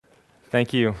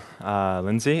Thank you,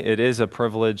 Lindsay. It is a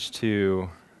privilege to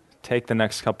take the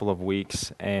next couple of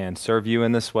weeks and serve you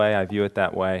in this way. I view it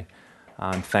that way.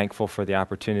 I'm thankful for the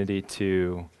opportunity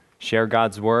to share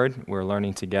God's Word. We're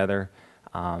learning together,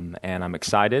 and I'm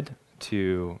excited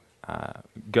to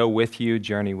go with you,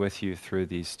 journey with you through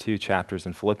these two chapters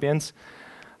in Philippians.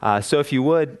 So if you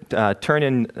would, turn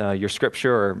in your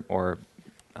scripture or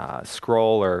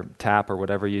scroll or tap or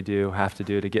whatever you have to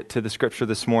do to get to the scripture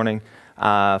this morning.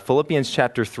 Philippians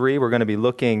chapter 3, we're going to be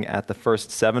looking at the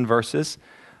first 7 verses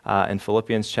in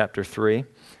Philippians chapter 3.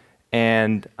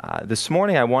 And this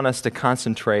morning I want us to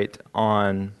concentrate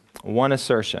on one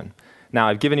assertion. Now,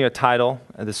 I've given you a title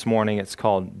this morning. It's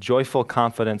called Joyful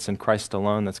Confidence in Christ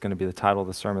Alone. That's going to be the title of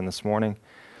the sermon this morning.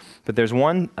 But there's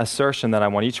one assertion that I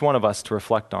want each one of us to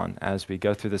reflect on as we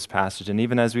go through this passage and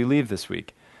even as we leave this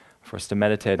week for us to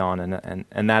meditate on,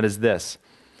 and that is this: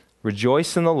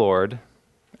 rejoice in the Lord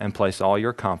and place all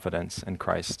your confidence in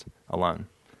Christ alone.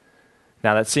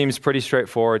 Now, that seems pretty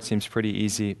straightforward, seems pretty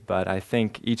easy, but I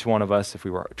think each one of us, if we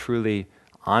were truly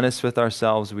honest with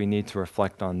ourselves, we need to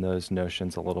reflect on those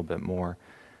notions a little bit more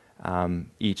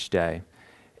each day.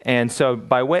 And so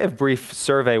by way of brief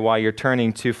survey, while you're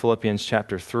turning to Philippians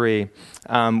chapter 3,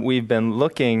 we've been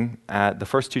looking at the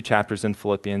first 2 chapters in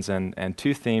Philippians, and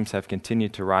 2 themes have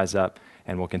continued to rise up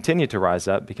and will continue to rise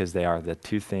up because they are the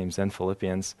 2 themes in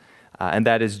Philippians, and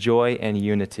that is joy and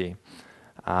unity.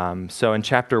 So in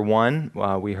chapter 1,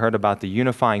 we heard about the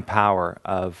unifying power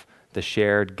of the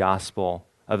shared gospel,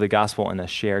 of the gospel in a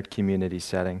shared community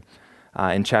setting.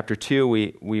 In chapter 2,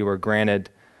 we were granted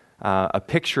a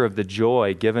picture of the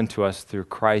joy given to us through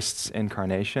Christ's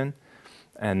incarnation,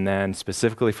 and then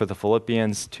specifically for the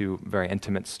Philippians, 2 very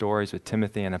intimate stories with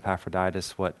Timothy and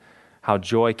Epaphroditus, how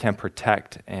joy can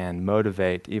protect and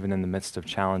motivate even in the midst of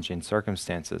challenging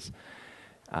circumstances.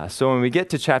 So when we get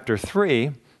to chapter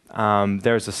 3,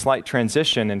 there's a slight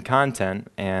transition in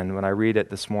content, and when I read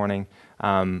it this morning,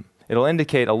 it'll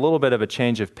indicate a little bit of a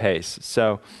change of pace.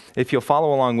 So if you'll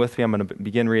follow along with me, I'm going to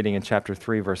begin reading in chapter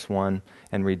 3, verse 1,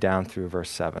 and read down through verse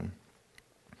 7.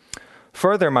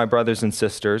 Further, my brothers and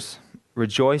sisters,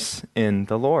 rejoice in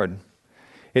the Lord.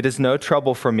 It is no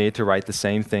trouble for me to write the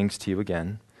same things to you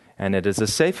again, and it is a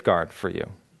safeguard for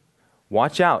you.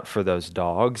 Watch out for those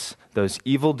dogs, those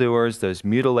evildoers, those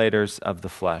mutilators of the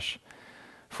flesh.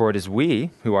 For it is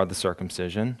we who are the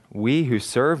circumcision, we who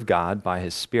serve God by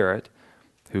his Spirit,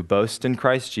 who boast in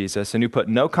Christ Jesus, and who put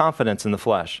no confidence in the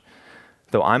flesh.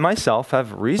 Though I myself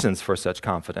have reasons for such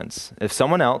confidence. If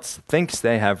someone else thinks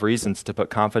they have reasons to put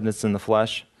confidence in the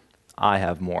flesh, I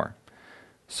have more.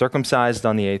 Circumcised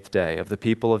on the 8th day, of the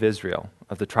people of Israel,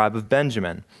 of the tribe of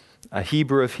Benjamin, a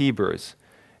Hebrew of Hebrews,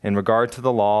 in regard to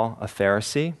the law, a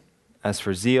Pharisee, as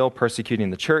for zeal, persecuting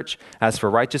the church, as for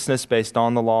righteousness based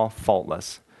on the law,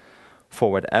 faultless.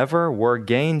 For whatever were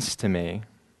gains to me,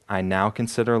 I now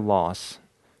consider loss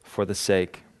for the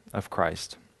sake of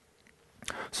Christ.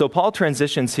 So Paul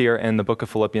transitions here in the book of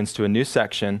Philippians to a new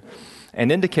section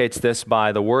and indicates this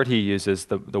by the word he uses,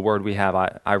 the word we have,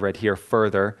 I read here,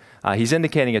 further. He's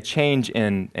indicating a change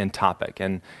in topic,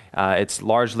 and it's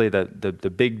largely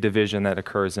the big division that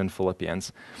occurs in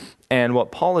Philippians. And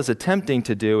what Paul is attempting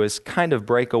to do is kind of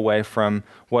break away from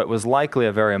what was likely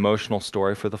a very emotional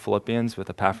story for the Philippians with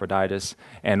Epaphroditus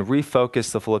and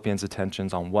refocus the Philippians'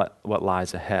 attentions on what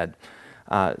lies ahead.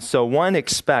 So one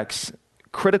expects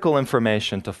critical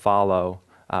information to follow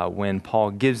when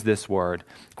Paul gives this word,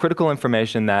 critical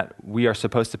information that we are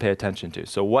supposed to pay attention to.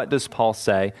 So what does Paul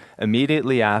say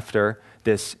immediately after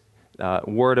this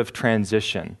word of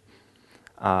transition?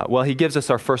 Well, he gives us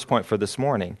our first point for this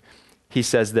morning. He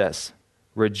says this: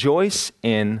 rejoice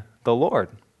in the Lord.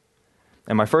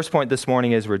 And my first point this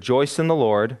morning is rejoice in the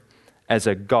Lord as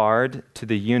a guard to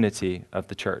the unity of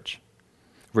the church.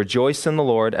 Rejoice in the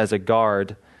Lord as a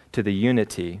guard to the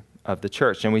unity of the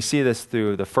church. And we see this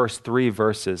through the first 3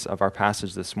 verses of our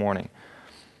passage this morning.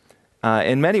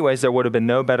 In many ways, there would have been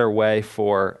no better way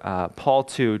for Paul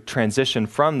to transition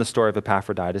from the story of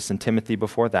Epaphroditus and Timothy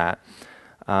before that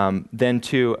than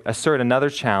to assert another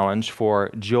challenge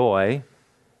for joy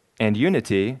and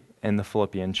unity in the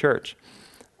Philippian church.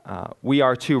 We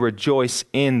are to rejoice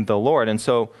in the Lord. And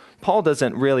so Paul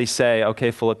doesn't really say,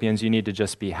 okay, Philippians, you need to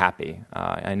just be happy.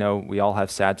 I know we all have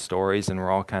sad stories and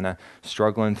we're all kind of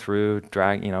struggling through,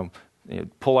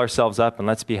 pull ourselves up and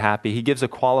let's be happy. He gives a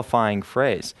qualifying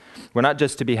phrase. We're not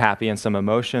just to be happy in some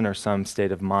emotion or some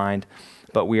state of mind,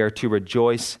 but we are to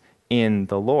rejoice in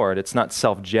the Lord. It's not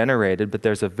self-generated, but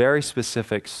there's a very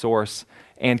specific source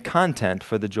and content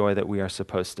for the joy that we are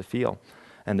supposed to feel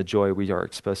and the joy we are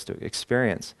supposed to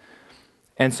experience.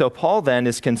 And so Paul then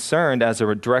is concerned, as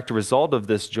a direct result of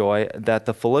this joy, that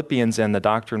the Philippians and the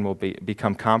doctrine will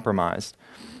become compromised.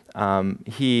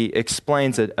 He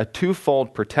explains a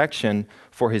twofold protection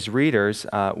for his readers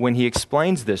when he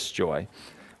explains this joy.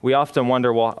 We often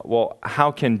wonder, well,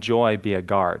 how can joy be a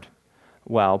guard?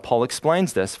 Well, Paul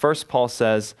explains this. First, Paul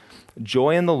says,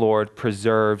 joy in the Lord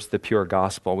preserves the pure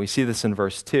gospel. We see this in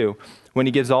verse 2 when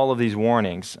he gives all of these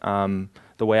warnings.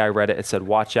 The way I read it, it said,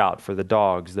 watch out for the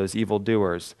dogs, those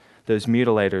evildoers, those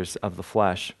mutilators of the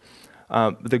flesh.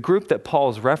 The group that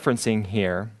Paul's referencing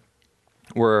here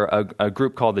were a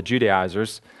group called the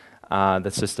Judaizers.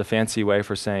 That's just a fancy way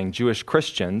for saying Jewish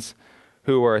Christians,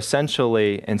 who were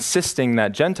essentially insisting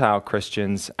that Gentile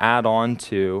Christians add on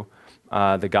to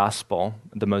the gospel,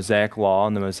 the Mosaic law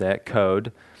and the Mosaic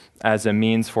code, as a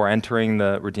means for entering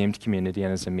the redeemed community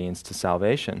and as a means to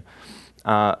salvation.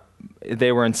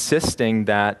 They were insisting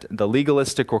that the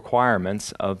legalistic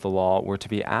requirements of the law were to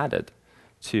be added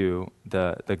to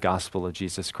the gospel of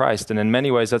Jesus Christ. And in many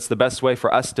ways, that's the best way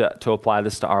for us to apply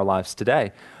this to our lives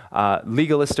today.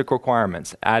 Legalistic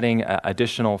requirements, adding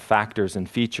additional factors and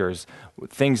features,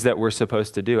 things that we're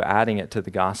supposed to do, adding it to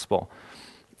the gospel.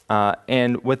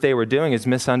 And what they were doing is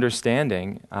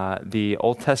misunderstanding the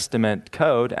Old Testament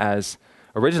code as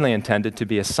originally intended to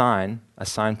be a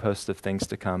signpost of things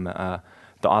to come.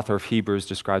 The author of Hebrews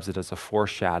describes it as a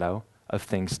foreshadow of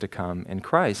things to come in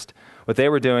Christ. What they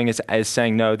were doing is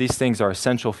saying, no, these things are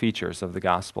essential features of the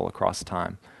gospel across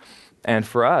time. And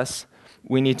for us,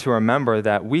 we need to remember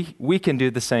that we can do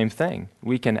the same thing.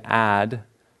 We can add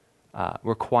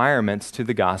requirements to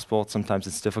the gospel. Sometimes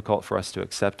it's difficult for us to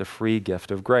accept a free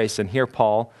gift of grace. And here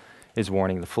Paul is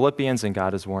warning the Philippians, and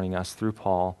God is warning us through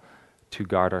Paul to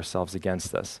guard ourselves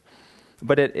against this.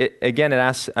 But it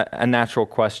asks a natural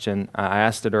question. I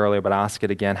asked it earlier, but I'll ask it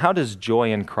again. How does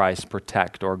joy in Christ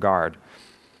protect or guard?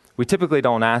 We typically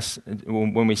don't ask,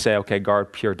 when we say, okay,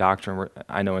 guard pure doctrine.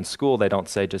 I know in school they don't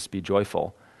say just be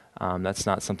joyful. That's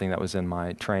not something that was in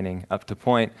my training up to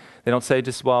point. They don't say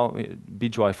just, well, be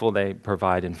joyful. They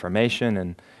provide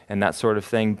information and that sort of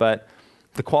thing. But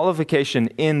the qualification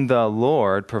in the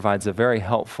Lord provides a very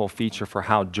helpful feature for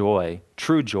how joy,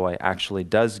 true joy, actually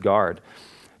does guard.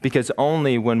 Because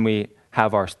only when we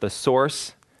have the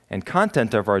source and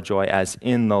content of our joy as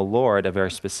in the Lord, a very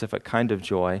specific kind of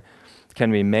joy, can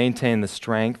we maintain the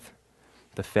strength,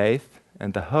 the faith,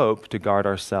 and the hope to guard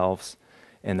ourselves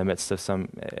in the midst of some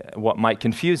what might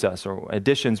confuse us or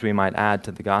additions we might add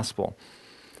to the gospel.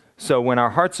 So when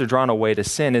our hearts are drawn away to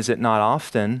sin, is it not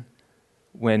often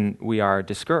when we are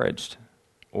discouraged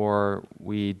or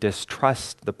we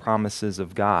distrust the promises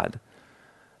of God?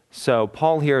 So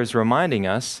Paul here is reminding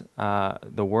us,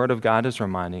 the Word of God is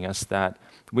reminding us that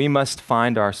we must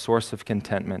find our source of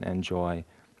contentment and joy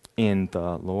in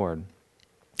the Lord.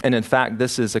 And in fact,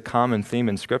 this is a common theme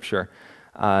in Scripture.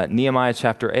 Nehemiah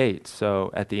chapter 8, so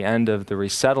at the end of the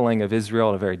resettling of Israel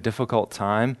at a very difficult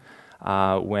time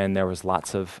when there was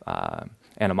lots of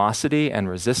animosity and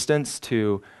resistance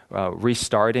to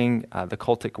restarting the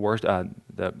cultic worship,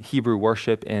 the Hebrew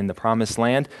worship in the Promised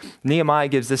Land, Nehemiah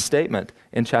gives this statement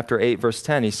in chapter 8, verse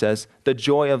 10. He says, "The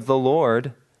joy of the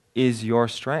Lord is your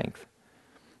strength."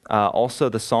 Also,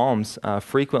 the Psalms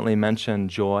frequently mention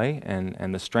joy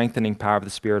and the strengthening power of the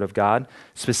Spirit of God,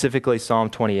 specifically Psalm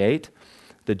 28.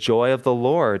 "The joy of the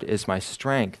Lord is my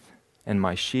strength and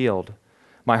my shield.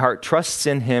 My heart trusts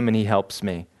in him and he helps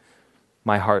me.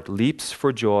 My heart leaps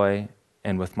for joy,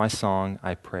 and with my song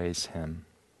I praise him."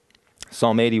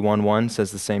 Psalm 81:1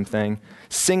 says the same thing.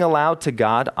 "Sing aloud to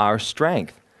God our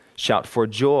strength. Shout for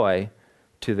joy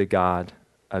to the God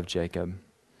of Jacob."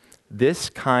 This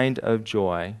kind of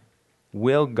joy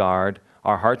will guard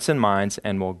our hearts and minds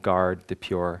and will guard the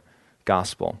pure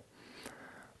gospel.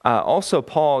 Also,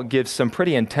 Paul gives some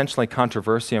pretty intentionally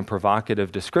controversial and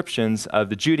provocative descriptions of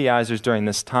the Judaizers during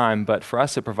this time, but for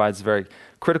us it provides very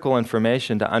critical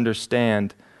information to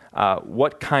understand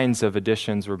what kinds of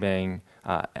additions were being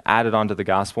added onto the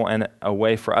gospel, and a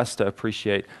way for us to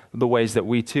appreciate the ways that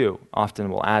we too often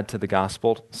will add to the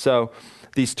gospel. So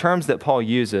these terms that Paul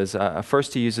uses,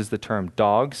 first he uses the term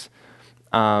dogs,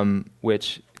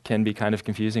 which can be kind of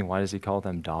confusing. Why does he call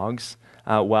them dogs?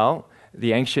 Well,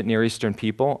 the ancient Near Eastern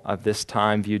people of this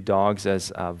time viewed dogs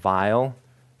as vile,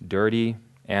 dirty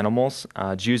animals.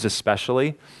 Jews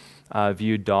especially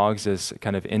viewed dogs as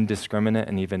kind of indiscriminate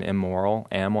and even immoral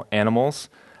animals.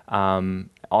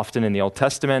 Often in the Old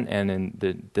Testament and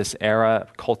in this era,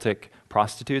 cultic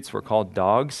prostitutes were called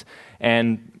dogs.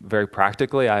 And very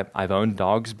practically, I've owned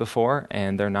dogs before,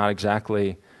 and they're not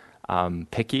exactly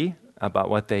picky. about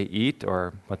what they eat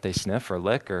or what they sniff or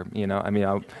lick or,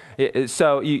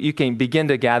 so you can begin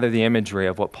to gather the imagery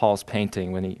of what Paul's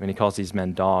painting when he calls these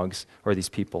men dogs, or these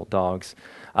people dogs.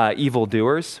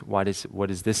 Evildoers, what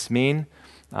does this mean?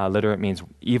 Literally, it means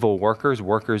evil workers,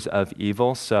 workers of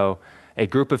evil. So a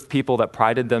group of people that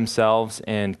prided themselves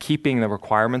in keeping the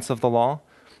requirements of the law.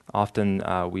 Often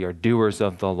we are doers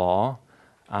of the law.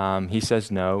 He says,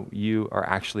 no, you are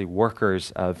actually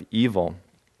workers of evil.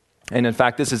 And in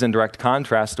fact, this is in direct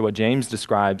contrast to what James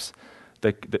describes.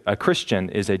 A Christian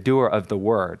is a doer of the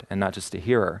word and not just a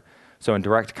hearer. So in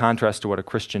direct contrast to what a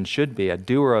Christian should be, a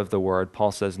doer of the word,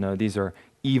 Paul says, no, these are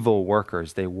evil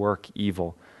workers. They work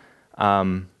evil.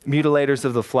 Mutilators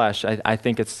of the flesh, I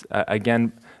think it's,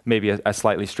 again, maybe a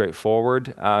slightly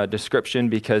straightforward description,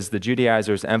 because the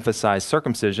Judaizers emphasized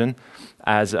circumcision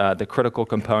as the critical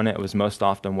component. It was most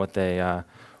often what they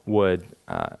would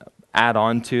add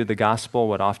on to the gospel,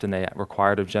 what often they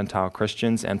required of Gentile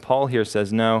Christians. And Paul here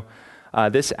says, no,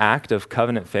 this act of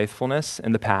covenant faithfulness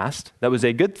in the past, that was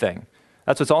a good thing.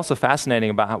 That's what's also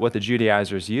fascinating about what the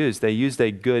Judaizers used. They used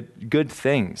good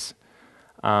things.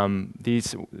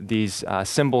 These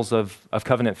symbols of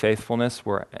covenant faithfulness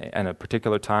were, in a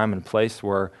particular time and place,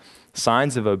 were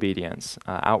signs of obedience,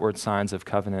 outward signs of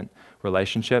covenant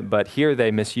relationship. But here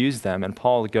they misuse them, and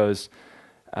Paul goes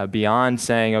beyond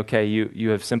saying, okay, you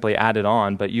have simply added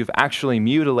on, but you've actually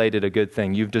mutilated a good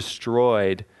thing. You've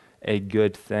destroyed a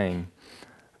good thing.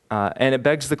 And it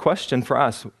begs the question for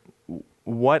us,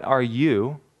 what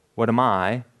am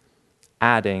I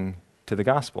adding to the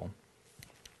gospel?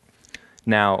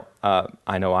 Now,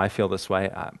 I know I feel this way.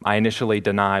 I initially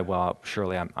deny, well,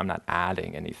 surely I'm not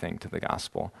adding anything to the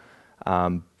gospel.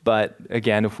 But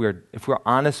again, if we're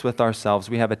honest with ourselves,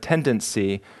 we have a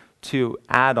tendency to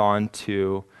add on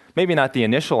to maybe not the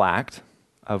initial act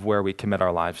of where we commit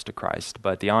our lives to Christ,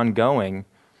 but the ongoing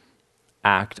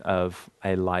act of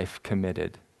a life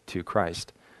committed to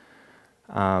Christ.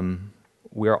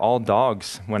 We're all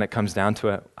dogs when it comes down to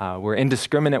it. We're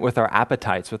indiscriminate with our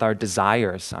appetites, with our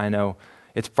desires. I know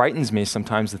it frightens me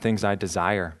sometimes, the things I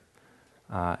desire.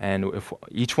 And if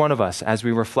each one of us, as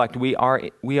we reflect, we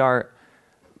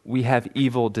have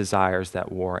evil desires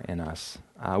that war in us.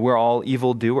 We're all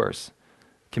evil doers,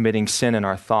 committing sin in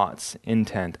our thoughts,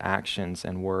 intent, actions,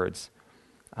 and words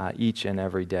each and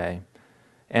every day.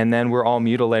 And then we're all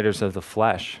mutilators of the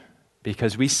flesh,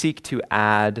 because we seek to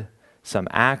add some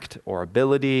act or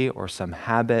ability or some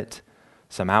habit,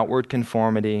 some outward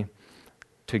conformity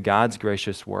to God's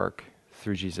gracious work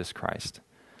through Jesus Christ.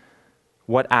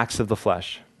 What acts of the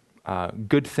flesh?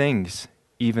 Good things,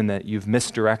 even that you've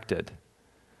misdirected,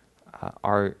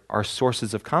 are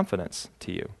sources of confidence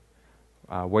to you,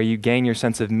 where you gain your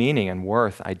sense of meaning and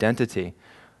worth, identity.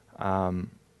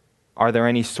 Are there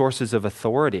any sources of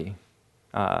authority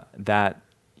that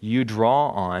you draw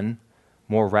on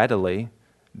more readily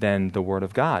than the Word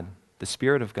of God, the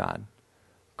Spirit of God,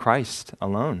 Christ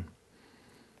alone?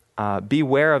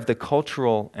 Beware of the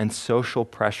cultural and social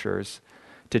pressures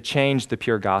to change the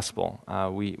pure gospel.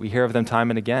 We hear of them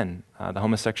time and again. The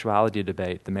homosexuality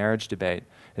debate, the marriage debate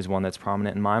is one that's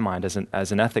prominent in my mind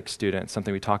as an ethics student,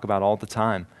 something we talk about all the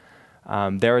time.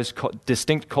 There is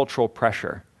distinct cultural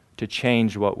pressure to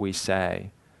change what we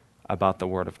say about the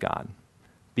Word of God.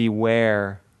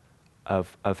 Beware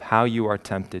of how you are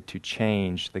tempted to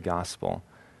change the gospel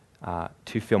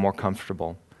to feel more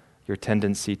comfortable, your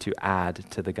tendency to add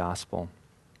to the gospel.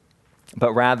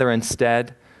 But rather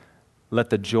instead,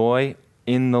 let your joy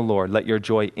in the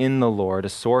Lord, a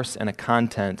source and a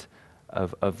content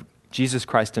of Jesus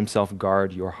Christ himself,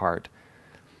 guard your heart.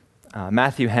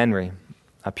 Matthew Henry,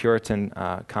 a Puritan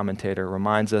commentator,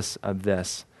 reminds us of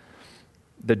this.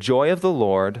 The joy of the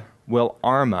Lord will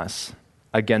arm us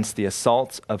against the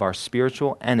assaults of our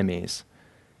spiritual enemies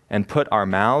and put our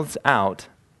mouths out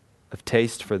of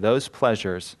taste for those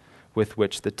pleasures with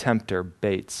which the tempter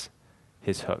baits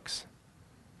his hooks.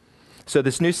 So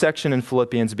this new section in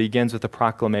Philippians begins with a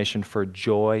proclamation for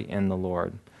joy in the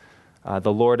Lord.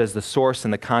 The Lord as the source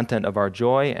and the content of our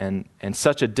joy, and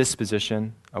such a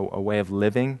disposition, a way of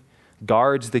living,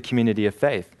 guards the community of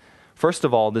faith. First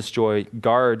of all, this joy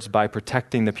guards by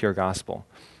protecting the pure gospel.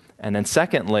 And then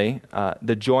secondly,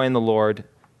 the joy in the Lord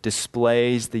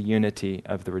displays the unity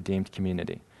of the redeemed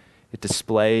community. It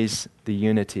displays the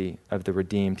unity of the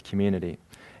redeemed community.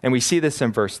 And we see this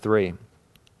in verse 3.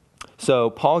 So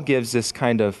Paul gives this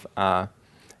kind of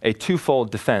a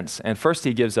twofold defense. And first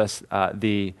he gives us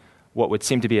what would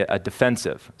seem to be a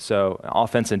defensive, so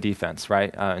offense and defense,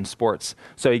 right, in sports.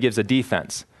 So he gives a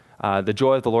defense. The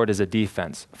joy of the Lord is a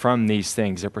defense from these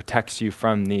things. It protects you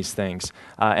from these things.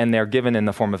 And they're given in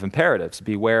the form of imperatives.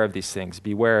 Beware of these things.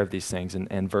 Beware of these things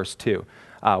in verse 2.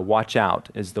 Watch out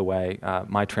is the way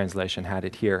my translation had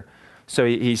it here. So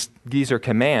these are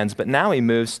commands, but now he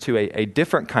moves to a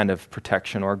different kind of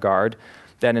protection or guard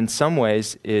that in some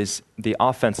ways is the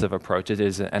offensive approach. It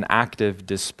is an active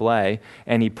display,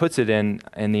 and he puts it in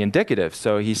the indicative.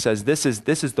 So he says, this is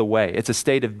the way. It's a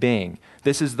state of being.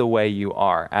 This is the way you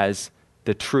are, as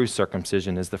the true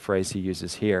circumcision is the phrase he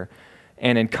uses here.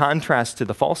 And in contrast to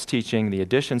the false teaching, the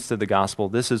additions to the gospel,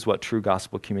 this is what true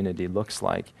gospel community looks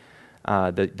like,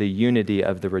 the unity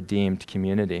of the redeemed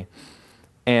community.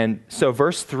 And so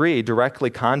verse 3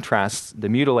 directly contrasts the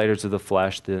mutilators of the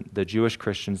flesh, the Jewish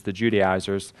Christians, the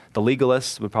Judaizers, the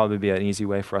legalists would probably be an easy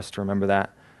way for us to remember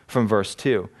that, from verse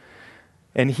 2.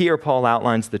 And here Paul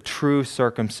outlines the true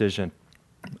circumcision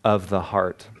of the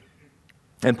heart.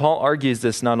 And Paul argues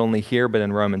this not only here, but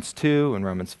in Romans 2 and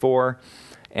Romans 4.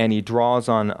 And he draws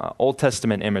on Old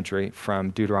Testament imagery from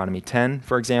Deuteronomy 10,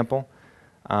 for example.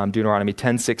 Deuteronomy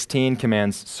 10:16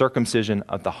 commands circumcision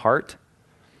of the heart.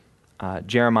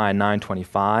 Jeremiah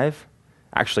 9:25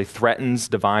 actually threatens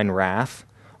divine wrath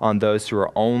on those who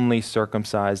are only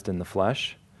circumcised in the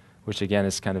flesh, which again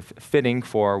is kind of fitting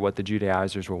for what the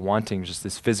Judaizers were wanting, just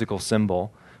this physical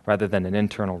symbol rather than an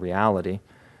internal reality.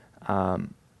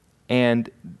 And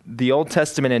the Old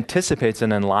Testament anticipates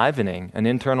an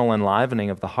internal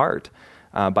enlivening of the heart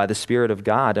by the Spirit of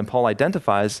God, and Paul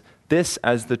identifies this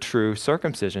as the true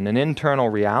circumcision, an internal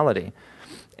reality.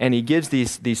 And he gives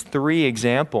these three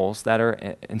examples that are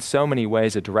in so many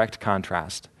ways a direct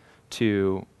contrast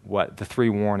to what the three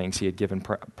warnings he had given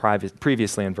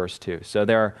previously in verse 2. So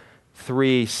there are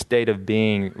three state of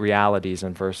being realities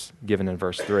given in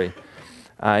verse 3.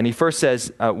 And he first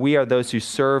says, we are those who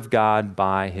serve God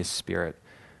by his Spirit.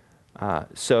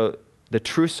 So the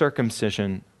true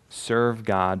circumcision, serve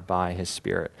God by his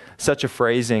Spirit. Such a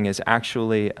phrasing is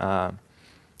actually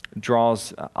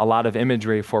draws a lot of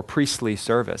imagery for priestly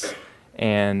service.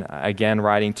 And again,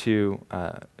 writing to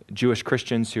Jewish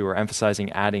Christians who are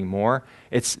emphasizing adding more,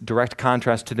 it's direct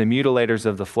contrast to the mutilators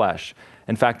of the flesh.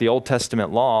 In fact, the Old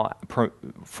Testament law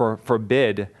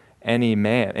forbid any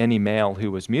male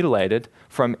who was mutilated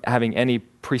from having any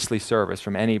priestly service,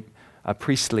 from any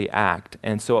priestly act.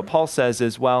 And so what Paul says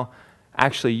is, well,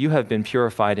 actually, you have been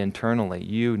purified internally.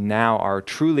 You now are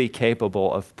truly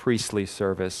capable of priestly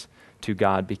service to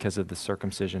God because of the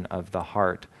circumcision of the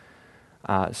heart.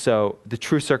 So the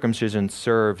true circumcision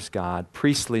serves God,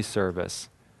 priestly service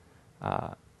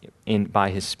by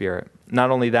his Spirit.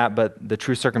 Not only that, but the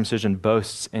true circumcision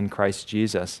boasts in Christ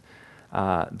Jesus.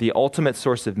 The ultimate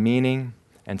source of meaning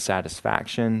and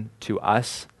satisfaction to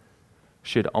us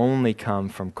should only come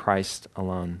from Christ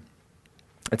alone.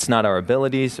 It's not our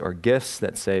abilities or gifts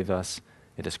that save us.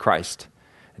 It is Christ.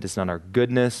 It is not our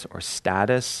goodness or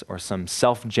status or some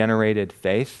self-generated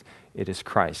faith. It is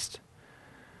Christ.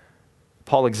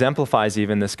 Paul exemplifies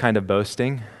even this kind of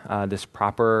boasting, this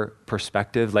proper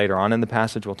perspective later on in the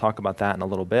passage. We'll talk about that in a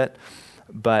little bit.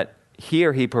 But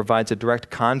here he provides a direct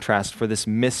contrast for this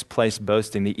misplaced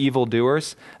boasting. The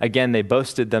evildoers, again, they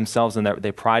boasted themselves and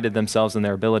they prided themselves in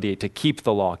their ability to keep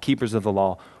the law, keepers of the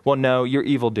law. Well, no, you're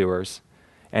evildoers.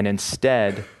 And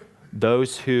instead,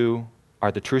 those who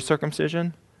are the true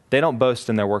circumcision, they don't boast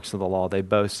in their works of the law. They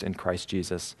boast in Christ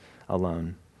Jesus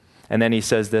alone. And then he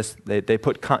says this, they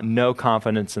put no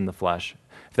confidence in the flesh.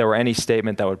 If there were any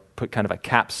statement that would put kind of a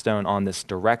capstone on this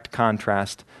direct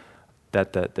contrast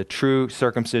that the true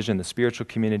circumcision, the spiritual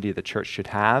community the church should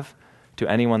have to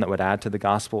anyone that would add to the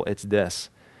gospel, it's this.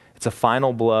 It's a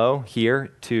final blow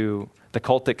here to the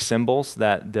cultic symbols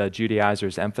that the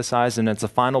Judaizers emphasize, and it's a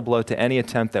final blow to any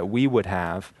attempt that we would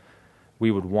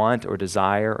want or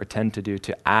desire or tend to do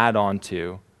to add on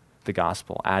to the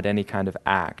gospel, add any kind of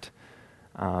act.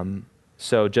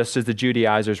 So just as the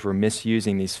Judaizers were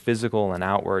misusing these physical and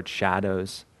outward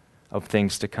shadows of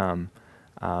things to come,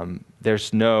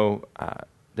 there's no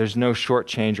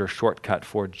shortchange or shortcut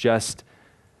for just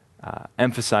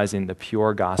emphasizing the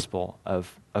pure gospel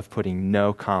of putting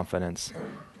no confidence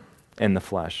in the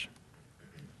flesh.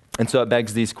 And so it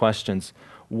begs these questions.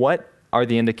 What are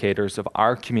the indicators of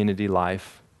our community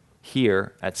life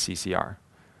here at CCR?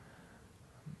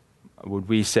 Would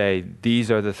we say these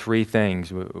are the three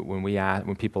things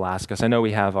when people ask us? I know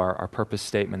we have our purpose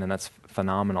statement, and that's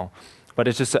phenomenal. But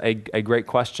it's just a great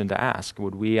question to ask.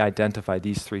 Would we identify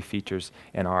these three features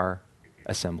in our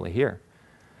assembly here?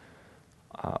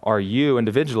 Are you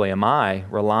individually, am I,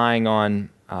 relying on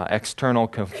external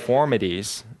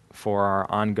conformities for our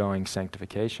ongoing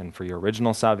sanctification, for your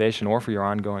original salvation or for your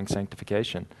ongoing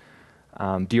sanctification?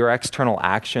 Do your external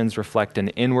actions reflect an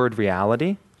inward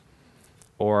reality,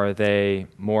 or are they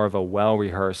more of a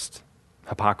well-rehearsed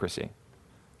hypocrisy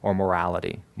or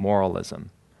moralism?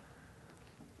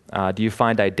 Do you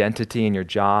find identity in your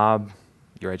job,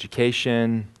 your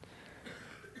education,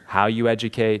 how you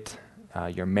educate,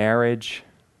 your marriage,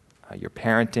 your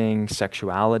parenting,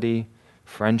 sexuality,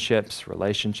 friendships,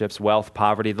 relationships, wealth,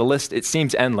 poverty? The list, it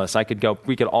seems endless.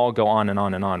 We could all go on and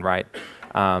on and on, right?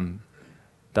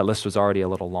 That list was already a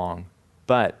little long.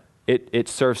 But it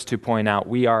serves to point out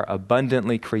we are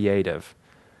abundantly creative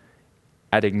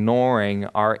at ignoring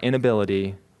our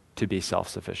inability to be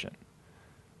self-sufficient.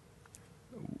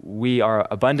 We are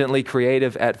abundantly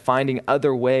creative at finding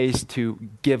other ways to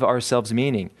give ourselves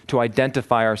meaning, to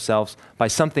identify ourselves by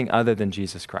something other than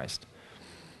Jesus Christ.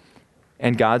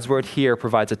 And God's word here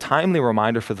provides a timely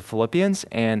reminder for the Philippians,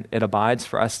 and it abides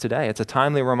for us today. It's a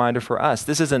timely reminder for us.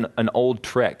 This isn't an old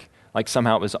trick, like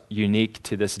somehow it was unique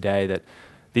to this day that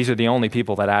these are the only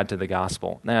people that add to the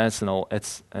gospel. No,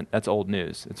 that's old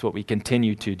news. It's what we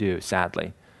continue to do,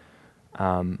 sadly.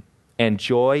 And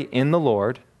joy in the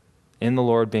Lord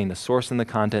being the source and the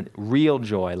content, real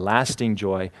joy, lasting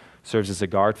joy, serves as a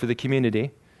guard for the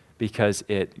community because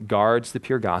it guards the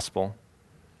pure gospel.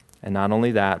 And not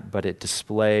only that, but it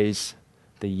displays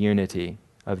the unity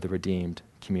of the redeemed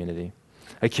community.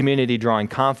 A community drawing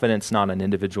confidence not on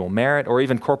individual merit or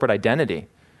even corporate identity,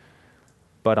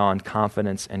 but on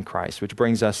confidence in Christ, which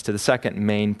brings us to the second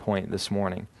main point this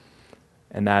morning,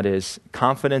 and that is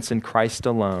confidence in Christ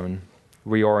alone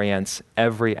reorients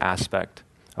every aspect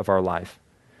of our life.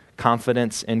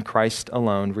 Confidence in Christ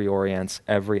alone reorients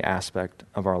every aspect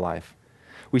of our life.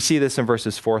 We see this in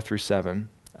verses 4 through 7.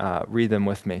 Read them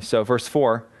with me. So verse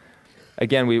 4,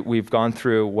 again, we've gone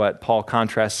through what Paul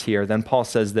contrasts here. Then Paul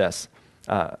says this,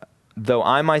 though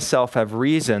I myself have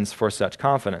reasons for such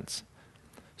confidence.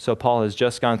 So Paul has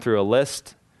just gone through a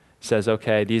list, says,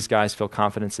 okay, these guys feel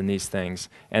confidence in these things.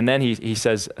 And then he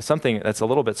says something that's a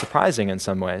little bit surprising in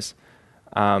some ways.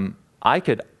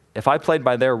 If I played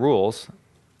by their rules,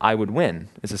 I would win,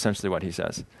 is essentially what he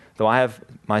says. Though I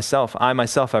myself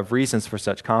have reasons for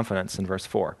such confidence in verse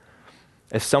 4.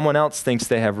 If someone else thinks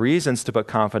they have reasons to put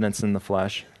confidence in the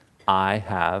flesh, I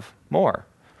have more.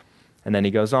 And then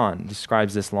he goes on,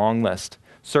 describes this long list.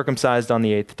 Circumcised on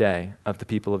the 8th day of the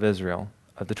people of Israel,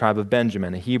 of the tribe of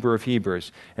Benjamin, a Hebrew of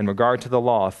Hebrews, in regard to the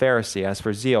law, a Pharisee, as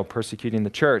for zeal, persecuting the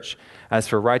church, as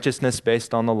for righteousness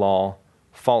based on the law,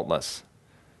 faultless.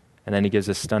 And then he gives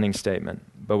a stunning statement.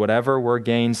 But whatever were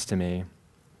gains to me,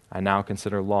 I now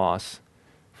consider loss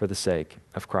for the sake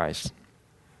of Christ.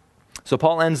 So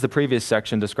Paul ends the previous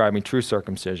section describing true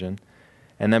circumcision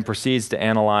and then proceeds to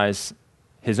analyze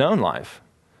his own life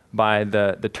by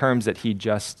the terms that he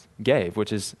just gave,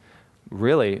 which is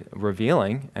really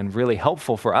revealing and really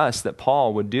helpful for us that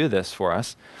Paul would do this for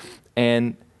us.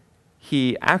 And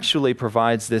he actually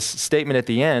provides this statement at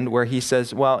the end where he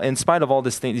says, well, in spite of all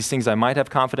these things I might have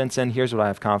confidence in, here's what I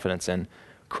have confidence in,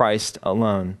 Christ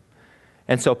alone.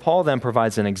 And so Paul then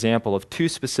provides an example of two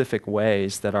specific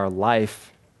ways that our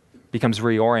life becomes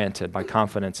reoriented by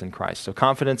confidence in Christ. So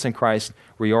confidence in Christ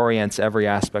reorients every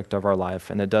aspect of our life,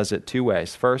 and it does it two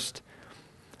ways. First,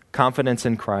 confidence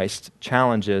in Christ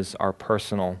challenges our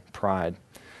personal pride.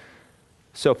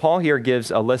 So Paul here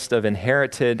gives a list of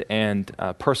inherited and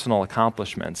personal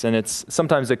accomplishments, and it's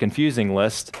sometimes a confusing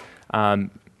list.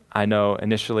 I know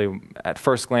initially, at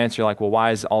first glance, you're like, well,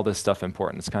 why is all this stuff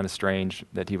important? It's kind of strange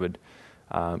that he would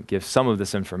give some of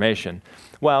this information.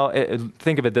 Well,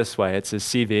 think of it this way. It's his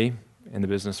CV. In the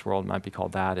business world, might be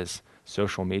called that, his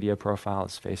social media profile,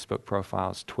 his Facebook profile,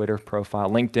 his Twitter profile,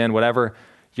 LinkedIn, whatever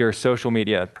your social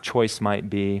media choice might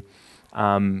be.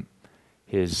 I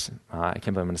can't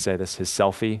believe I'm going to say this, his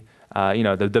selfie.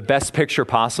 The best picture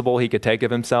possible he could take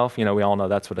of himself. We all know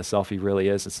that's what a selfie really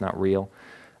is. It's not real.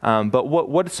 But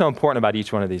what's so important about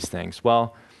each one of these things?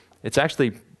 Well, it's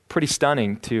actually pretty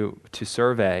stunning to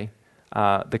survey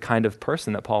the kind of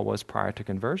person that Paul was prior to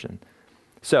conversion.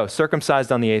 So,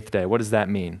 circumcised on the 8th day, what does that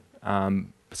mean?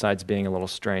 Besides being a little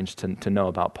strange to know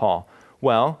about Paul.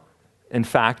 Well, in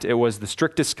fact, it was the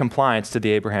strictest compliance to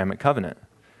the Abrahamic covenant.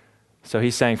 So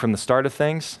he's saying from the start of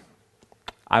things,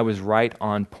 I was right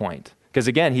on point. Because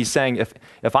again, he's saying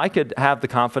if I could have the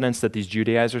confidence that these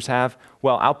Judaizers have,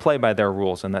 well, I'll play by their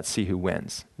rules and let's see who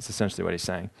wins. That's essentially what he's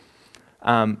saying.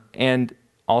 And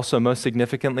also, most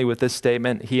significantly with this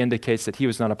statement, he indicates that he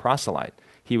was not a proselyte.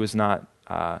 He was not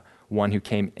one who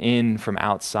came in from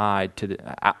outside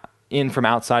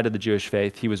of the Jewish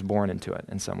faith. He was born into it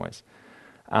in some ways.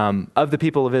 Of the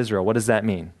people of Israel, what does that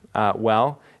mean?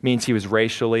 Well, it means he was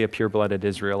racially a pure-blooded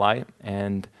Israelite,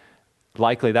 and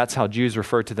Likely that's how Jews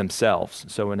referred to themselves.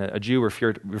 So when a Jew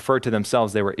referred to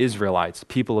themselves, they were Israelites,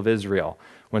 people of Israel.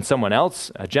 When someone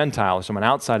else, a Gentile or someone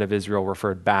outside of Israel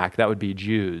referred back, that would be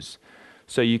Jews.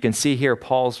 So you can see here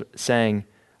Paul's saying,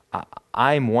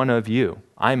 I'm one of you.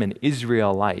 I'm an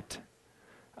Israelite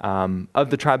of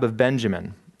the tribe of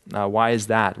Benjamin. Why is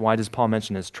that? Why does Paul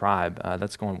mention his tribe?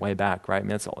 That's going way back, right? I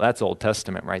mean, that's Old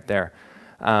Testament right there.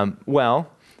 Well,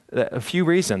 a few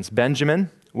reasons. Benjamin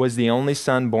was the only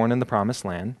son born in the Promised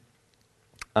Land.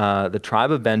 The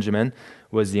tribe of Benjamin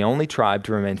was the only tribe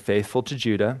to remain faithful to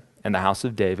Judah and the house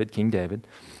of David, King David,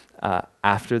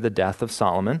 after the death of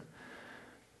Solomon.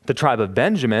 The tribe of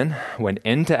Benjamin went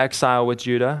into exile with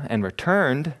Judah and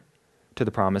returned to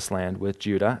the Promised Land with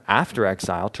Judah after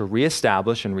exile to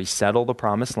reestablish and resettle the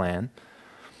Promised Land.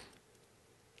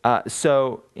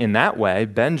 So in that way,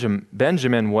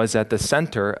 Benjamin was at the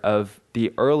center of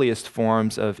the earliest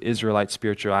forms of Israelite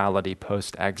spirituality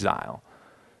post-exile.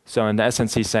 So in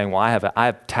essence, he's saying, well, I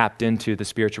have tapped into the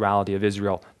spirituality of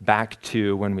Israel back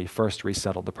to when we first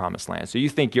resettled the Promised Land. So you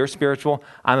think you're spiritual?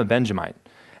 I'm a Benjamite.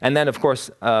 And then, of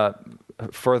course,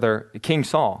 further, King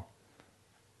Saul.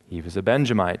 He was a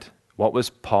Benjamite. What was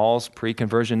Paul's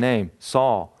pre-conversion name?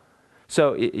 Saul.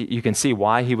 So you can see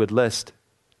why he would list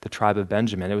the tribe of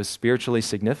Benjamin. It was spiritually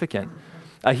significant.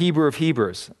 A Hebrew of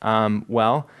Hebrews.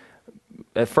 Well,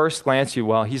 at first glance,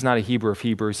 he's not a Hebrew of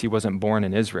Hebrews. He wasn't born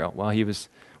in Israel. Well,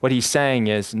 what he's saying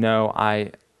is, no,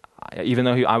 even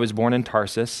though I was born in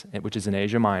Tarsus, which is in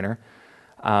Asia Minor,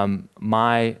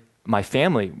 my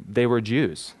family, they were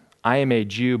Jews. I am a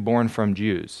Jew born from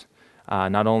Jews.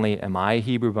 Not only am I a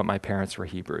Hebrew, but my parents were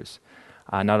Hebrews.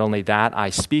 Not only that, I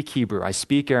speak Hebrew, I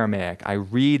speak Aramaic, I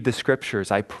read the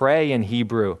scriptures, I pray in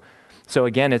Hebrew. So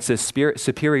again, it's a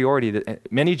superiority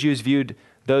that many Jews viewed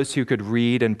those who could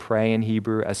read and pray in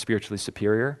Hebrew as spiritually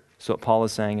superior. So what Paul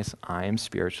is saying is, I am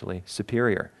spiritually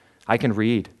superior. I can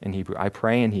read in Hebrew, I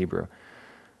pray in Hebrew.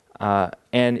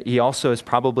 And he also is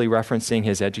probably referencing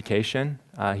his education.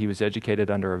 He was educated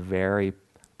under a very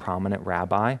prominent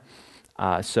rabbi.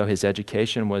 So his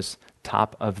education was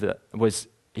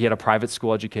he had a private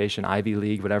school education, Ivy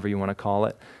League, whatever you want to call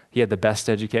it. He had the best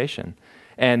education.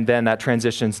 And then that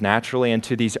transitions naturally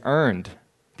into these earned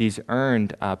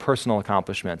personal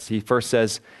accomplishments. He first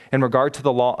says, in regard to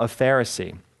the law of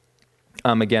Pharisee,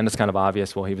 again, it's kind of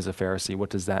obvious, well, he was a Pharisee. What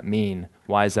does that mean?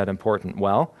 Why is that important?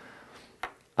 Well,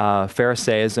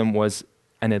 Pharisaism was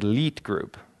an elite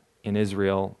group in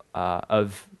Israel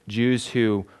of Jews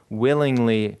who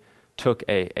willingly took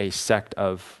a sect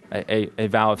of a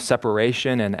vow of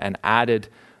separation and added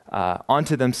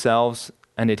onto themselves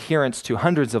an adherence to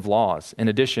hundreds of laws in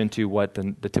addition to what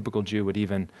the typical Jew would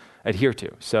even adhere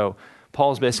to. So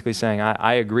Paul's basically saying,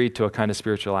 I agree to a kind of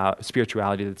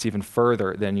spirituality that's even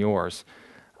further than yours.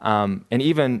 And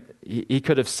even he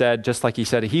could have said, just like he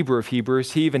said a Hebrew of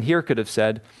Hebrews, he even here could have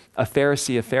said a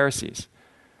Pharisee of Pharisees.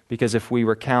 Because if we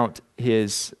recount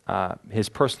his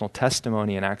personal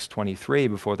testimony in Acts 23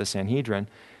 before the Sanhedrin,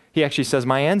 he actually says,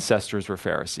 my ancestors were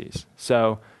Pharisees.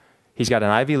 So he's got an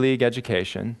Ivy League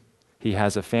education. He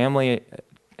has a family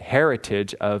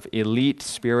heritage of elite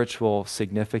spiritual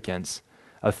significance,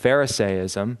 of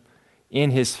Pharisaism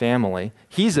in his family.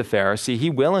 He's a Pharisee. He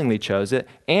willingly chose it,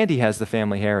 and he has the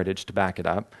family heritage to back it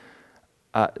up.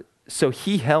 So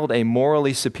he held a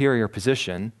morally superior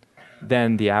position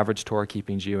than the average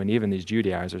Torah-keeping Jew, and even these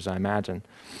Judaizers, I imagine.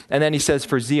 And then he says,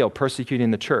 for zeal, persecuting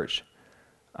the church.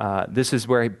 This is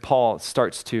where Paul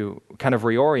starts to kind of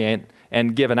reorient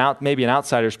and give maybe an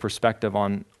outsider's perspective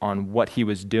on what he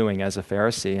was doing as a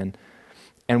Pharisee.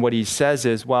 And what he says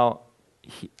is, well,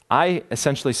 I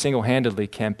essentially single-handedly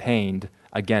campaigned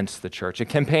against the church, a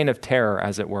campaign of terror,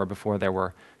 as it were, before there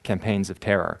were campaigns of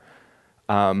terror.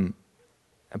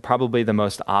 Probably the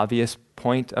most obvious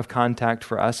point of contact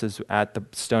for us is at the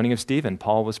stoning of Stephen.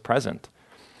 Paul was present.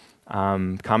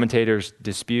 Commentators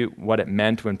dispute what it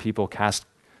meant when people cast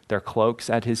their cloaks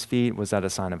at his feet. Was that a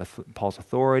sign of Paul's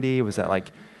authority? Was that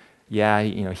like,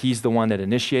 he's the one that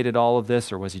initiated all of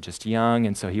this, or was he just young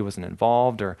and so he wasn't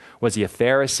involved? Or was he a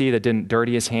Pharisee that didn't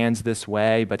dirty his hands this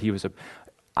way, but he was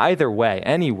either way,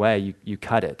 any way you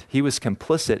cut it, he was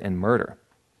complicit in murder.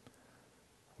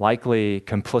 Likely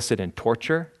complicit in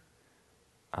torture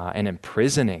and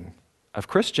imprisoning of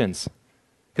Christians.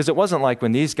 Because it wasn't like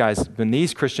when these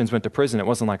Christians went to prison, it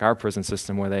wasn't like our prison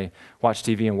system where they watch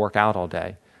TV and work out all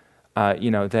day.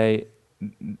 It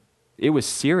was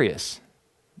serious.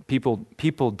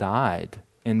 People died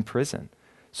in prison.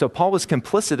 So Paul was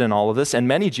complicit in all of this, and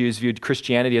many Jews viewed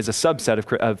Christianity as a subset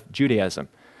of Judaism.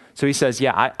 So he says,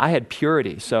 I had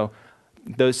purity. So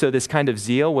So this kind of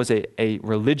zeal was a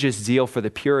religious zeal for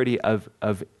the purity of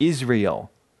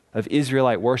Israel, of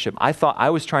Israelite worship. I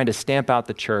was trying to stamp out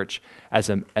the church as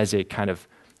a kind of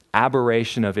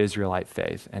aberration of Israelite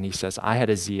faith. And he says, I had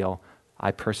a zeal,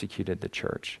 I persecuted the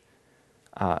church.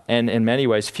 And in many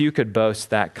ways, few could boast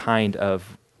that kind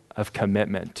of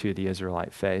commitment to the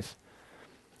Israelite faith.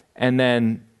 And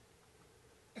then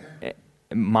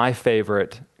my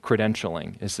favorite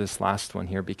credentialing is this last one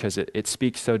here, because it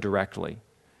speaks so directly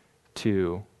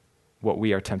to what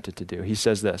we are tempted to do. He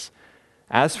says this,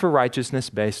 as for righteousness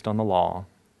based on the law,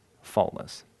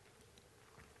 faultless.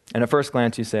 And at first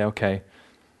glance you say, okay,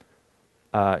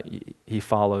 he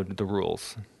followed the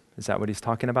rules. Is that what he's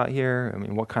talking about here? I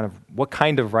mean, what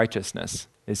kind of righteousness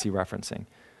is he referencing?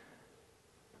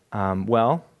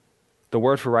 Well, the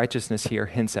word for righteousness here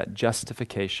hints at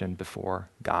justification before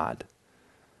God.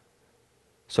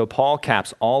 So Paul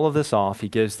caps all of this off. He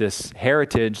gives this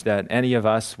heritage that any of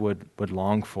us would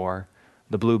long for.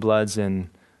 The blue bloods in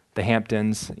the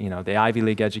Hamptons, the Ivy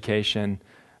League education,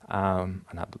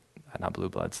 not blue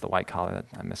bloods, the white collar,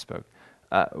 I misspoke.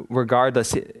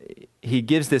 Regardless, he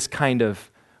gives this kind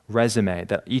of resume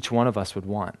that each one of us would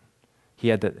want. He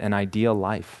had an ideal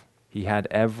life. He had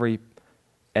every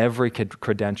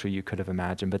credential you could have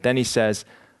imagined. But then he says,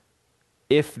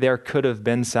 if there could have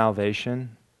been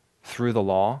salvation through the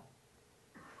law,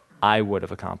 I would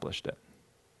have accomplished it,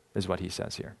 is what he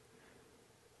says here.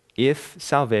 If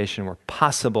salvation were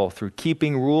possible through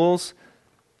keeping rules,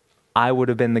 I would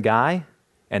have been the guy,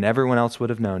 and everyone else would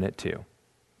have known it too,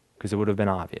 because it would have been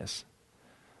obvious.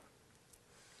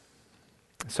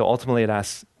 So ultimately,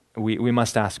 we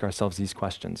must ask ourselves these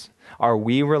questions. What are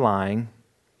we relying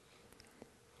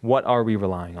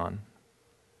on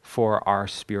for our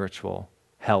spiritual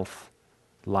health,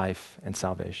 life, and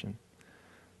salvation?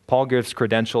 Paul gives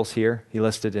credentials here. He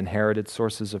listed inherited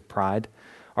sources of pride.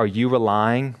 Are you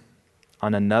relying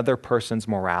on another person's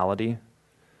morality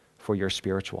for your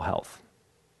spiritual health?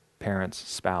 Parents,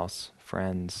 spouse,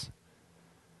 friends,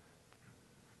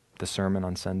 the sermon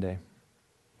on Sunday.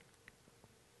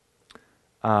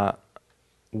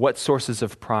 What sources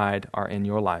of pride are in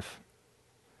your life?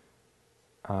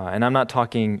 And I'm not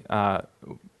talking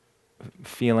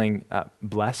feeling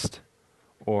blessed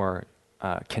or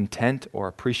content or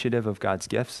appreciative of God's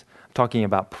gifts. I'm talking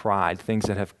about pride, things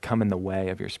that have come in the way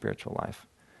of your spiritual life.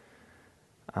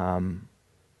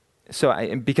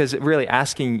 Because really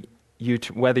asking you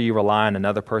whether you rely on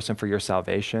another person for your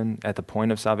salvation at the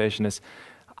point of salvation is,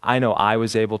 I know I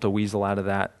was able to weasel out of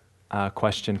that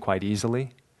question quite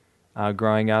easily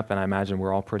growing up, and I imagine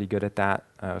we're all pretty good at that.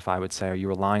 If I would say, are you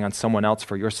relying on someone else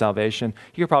for your salvation?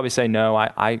 You could probably say, no,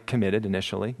 I committed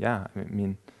initially. Yeah,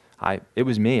 it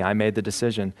was me. I made the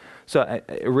decision. So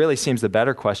it really seems the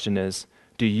better question is,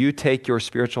 do you take your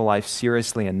spiritual life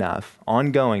seriously enough,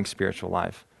 ongoing spiritual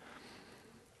life,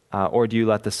 or do you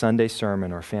let the Sunday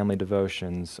sermon or family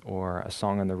devotions or a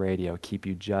song on the radio keep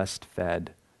you just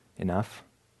fed enough?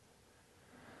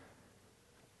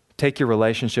 Take your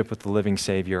relationship with the living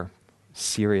Savior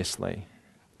seriously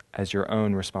as your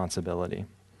own responsibility.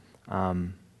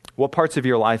 What parts of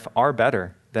your life are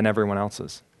better than everyone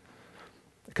else's?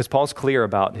 Because Paul's clear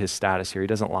about his status here. He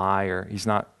doesn't lie, or he's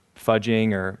not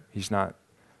fudging, or he's not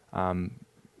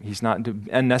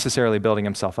unnecessarily building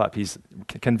himself up. He's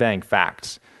conveying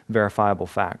facts, verifiable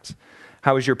facts.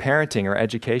 How is your parenting or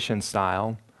education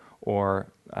style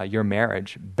or your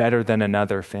marriage better than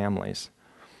another family's?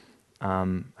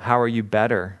 How are you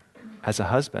better as a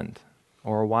husband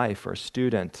or a wife or a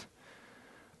student,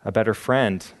 a better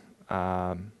friend,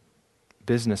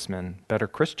 businessman, better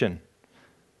Christian?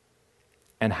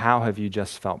 And how have you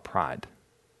just felt pride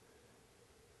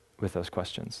with those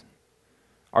questions?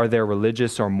 Are there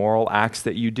religious or moral acts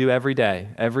that you do every day,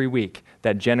 every week,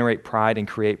 that generate pride and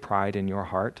create pride in your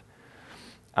heart?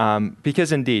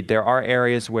 Because indeed, there are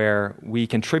areas where we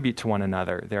contribute to one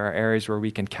another. There are areas where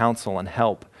we can counsel and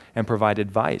help and provide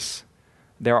advice.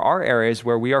 There are areas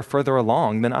where we are further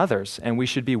along than others, and we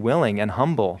should be willing and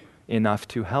humble enough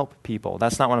to help people.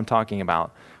 That's not what I'm talking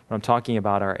about. What I'm talking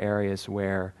about are areas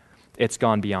where it's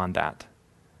gone beyond that,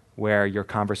 where your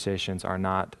conversations are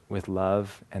not with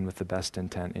love and with the best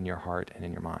intent in your heart and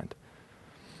in your mind.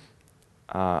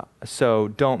 So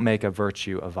don't make a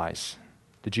virtue a vice.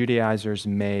 The Judaizers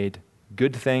made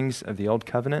good things of the Old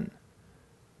Covenant,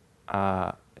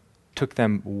 took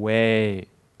them way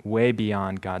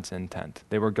beyond God's intent.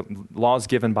 They were laws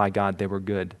given by God, they were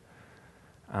good.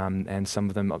 And some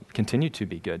of them continue to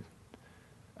be good.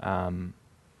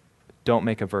 Don't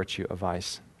make a virtue a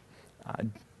vice.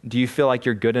 Do you feel like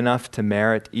you're good enough to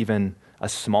merit even a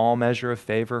small measure of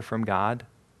favor from God?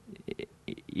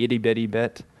 itty bitty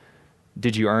bit?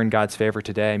 Did you earn God's favor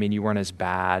today? I mean, you weren't as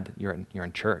bad. You're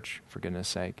in church, for goodness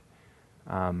sake.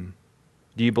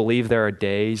 Do you believe there are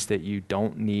days that you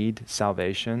don't need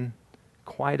salvation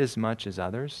quite as much as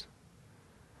others?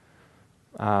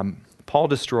 Paul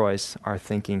destroys our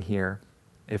thinking here,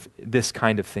 if this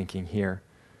kind of thinking here.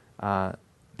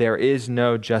 There is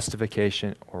no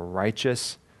justification or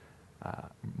righteous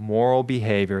moral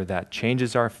behavior that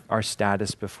changes our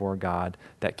status before God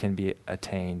that can be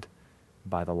attained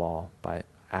by the law, by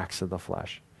acts of the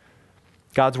flesh.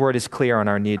 God's word is clear on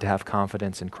our need to have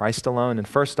confidence in Christ alone. And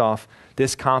first off,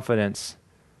 this confidence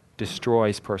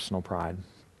destroys personal pride.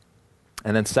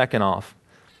 And then second off,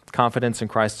 confidence in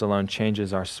Christ alone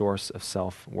changes our source of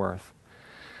self-worth.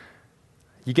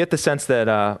 You get the sense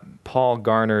that Paul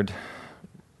garnered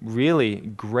really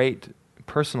great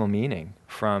personal meaning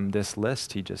from this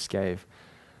list he just gave.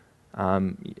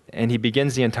 And he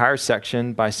begins the entire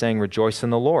section by saying, rejoice in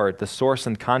the Lord. The source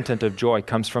and content of joy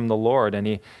comes from the Lord. And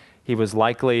he was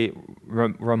likely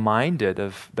reminded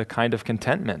of the kind of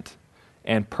contentment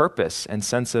and purpose and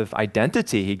sense of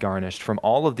identity he garnished from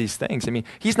all of these things. I mean,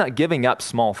 he's not giving up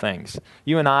small things.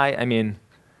 You and I mean,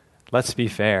 let's be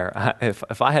fair.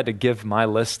 If I had to give my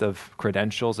list of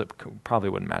credentials, it probably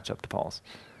wouldn't match up to Paul's.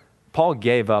 Paul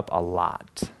gave up a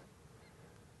lot.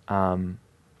 And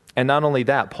not only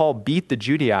that, Paul beat the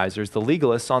Judaizers, the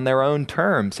legalists, on their own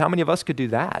terms. How many of us could do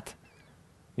that?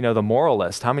 You know, the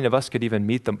moralist. How many of us could even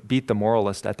beat the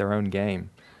moralist at their own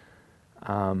game?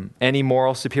 Any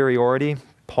moral superiority,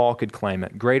 Paul could claim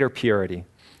it. Greater purity.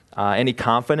 Any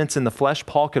confidence in the flesh,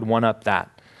 Paul could one-up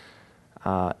that.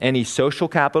 Any social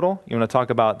capital, you want to talk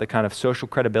about the kind of social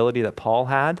credibility that Paul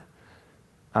had?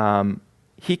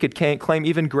 He could claim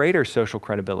even greater social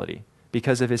credibility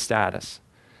because of his status.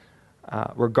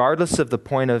 Regardless of the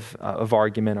point of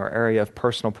argument or area of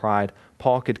personal pride,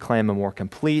 Paul could claim a more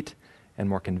complete and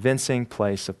more convincing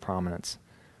place of prominence.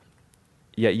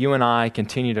 Yet you and I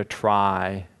continue to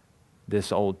try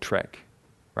this old trick,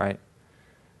 right?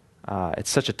 It's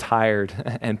such a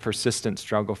tired and persistent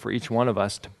struggle for each one of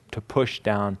us to push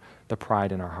down the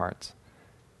pride in our hearts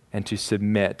and to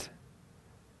submit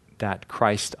that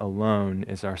Christ alone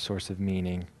is our source of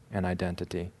meaning and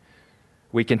identity.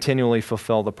 We continually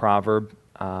fulfill the proverb,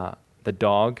 the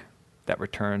dog that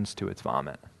returns to its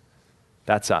vomit.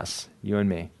 That's us, you and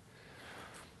me.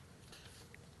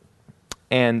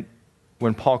 And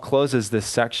when Paul closes this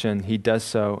section, he does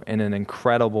so in an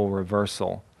incredible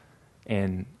reversal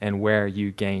in where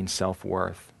you gain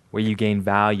self-worth, where you gain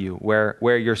value,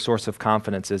 where your source of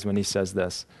confidence is when he says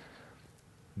this.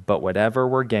 But whatever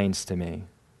were gains to me,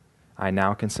 I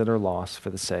now consider loss for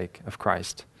the sake of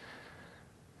Christ.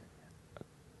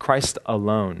 Christ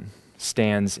alone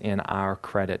stands in our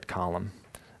credit column.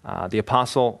 The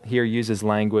apostle here uses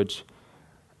language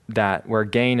that where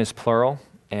gain is plural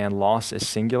and loss is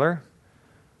singular.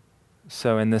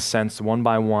 So in this sense, one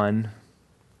by one,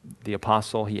 the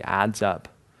apostle, he adds up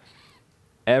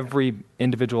every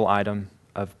individual item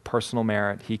of personal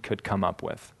merit he could come up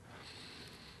with.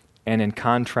 And in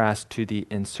contrast to the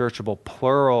insearchable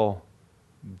plural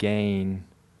gain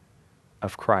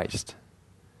of Christ,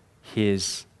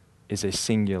 his is a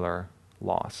singular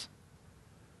loss.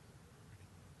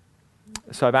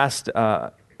 So I've asked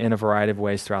in a variety of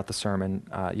ways throughout the sermon,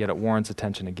 yet it warrants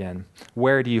attention again.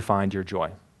 Where do you find your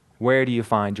joy? Where do you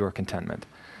find your contentment?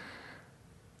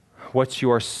 What's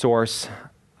your source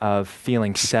of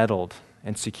feeling settled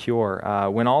and secure?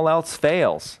 When all else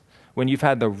fails, when you've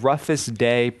had the roughest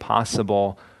day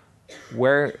possible,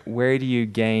 where do you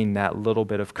gain that little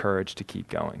bit of courage to keep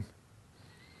going?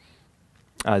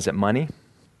 Is it money?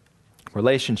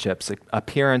 Relationships,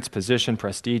 appearance, position,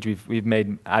 prestige?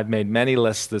 I've made many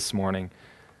lists this morning,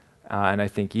 and I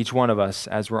think each one of us,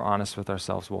 as we're honest with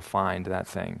ourselves, will find that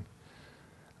thing.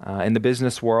 In the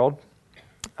business world,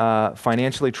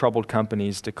 financially troubled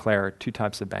companies declare two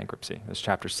types of bankruptcy. There's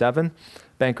Chapter 7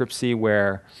 bankruptcy,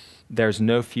 where there's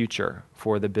no future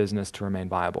for the business to remain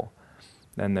viable.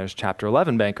 Then there's Chapter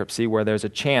 11 bankruptcy, where there's a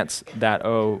chance that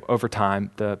over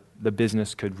time the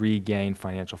business could regain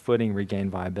financial footing, regain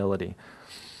viability.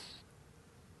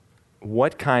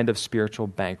 What kind of spiritual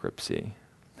bankruptcy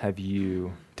have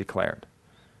you declared?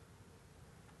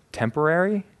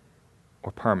 Temporary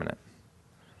or permanent?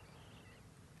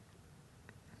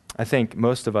 I think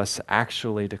most of us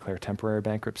actually declare temporary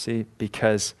bankruptcy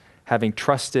because having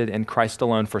trusted in Christ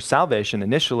alone for salvation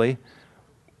initially,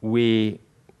 we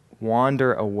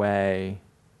wander away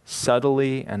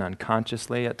subtly and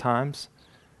unconsciously at times.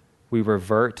 We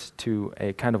revert to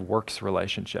a kind of works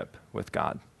relationship with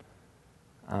God.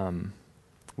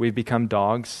 We've become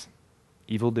dogs,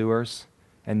 evildoers,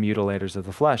 and mutilators of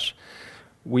the flesh.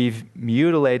 We've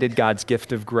mutilated God's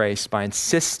gift of grace by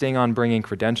insisting on bringing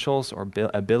credentials or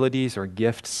abilities or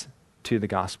gifts to the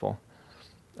gospel.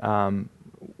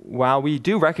 While we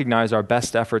do recognize our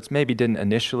best efforts maybe didn't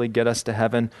initially get us to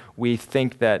heaven, we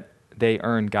think that they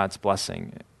earn God's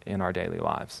blessing in our daily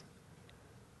lives.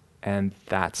 And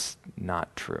that's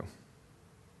not true.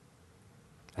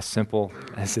 As simple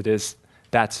as it is,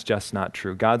 that's just not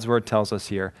true. God's word tells us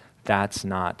here that's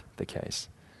not the case.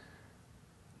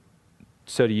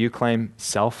 So do you claim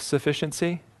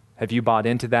self-sufficiency? Have you bought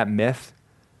into that myth?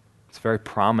 It's very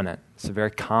prominent. It's a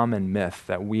very common myth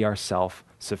that we are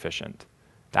self-sufficient.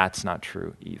 That's not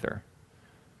true either.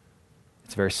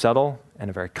 It's very subtle and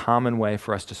a very common way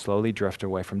for us to slowly drift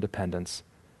away from dependence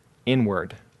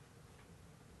inward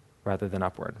rather than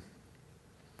upward.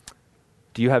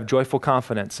 Do you have joyful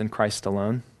confidence in Christ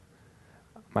alone?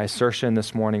 My assertion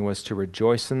this morning was to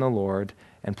rejoice in the Lord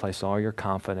and place all your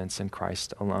confidence in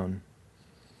Christ alone.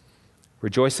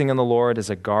 Rejoicing in the Lord is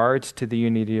a guard to the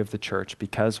unity of the church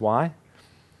because why?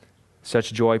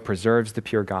 Such joy preserves the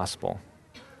pure gospel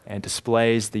and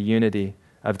displays the unity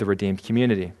of the redeemed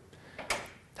community.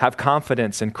 Have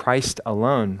confidence in Christ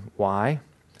alone. Why?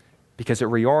 Because it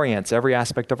reorients every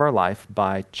aspect of our life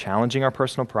by challenging our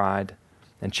personal pride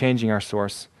and changing our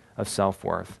source of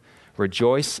self-worth.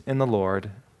 Rejoice in the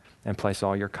Lord and place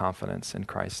all your confidence in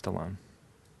Christ alone.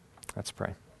 Let's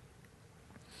pray.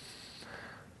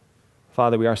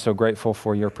 Father, we are so grateful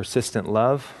for your persistent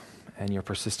love and your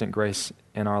persistent grace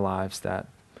in our lives, that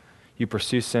you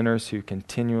pursue sinners who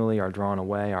continually are drawn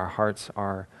away. Our hearts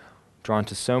are drawn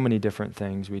to so many different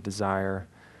things. We desire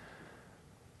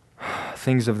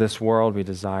things of this world. We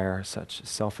desire such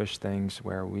selfish things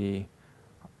where we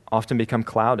often become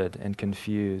clouded and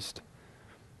confused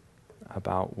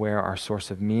about where our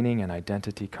source of meaning and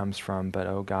identity comes from. But,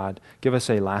 oh God, give us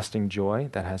a lasting joy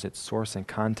that has its source and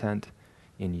content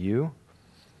in you.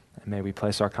 And may we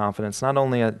place our confidence not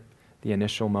only at the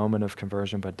initial moment of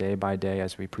conversion, but day by day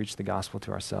as we preach the gospel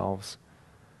to ourselves.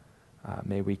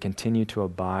 May we continue to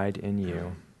abide in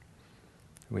you.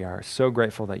 We are so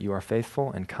grateful that you are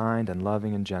faithful and kind and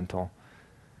loving and gentle,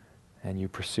 and you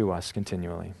pursue us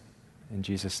continually. In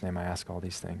Jesus' name I ask all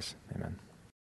these things. Amen.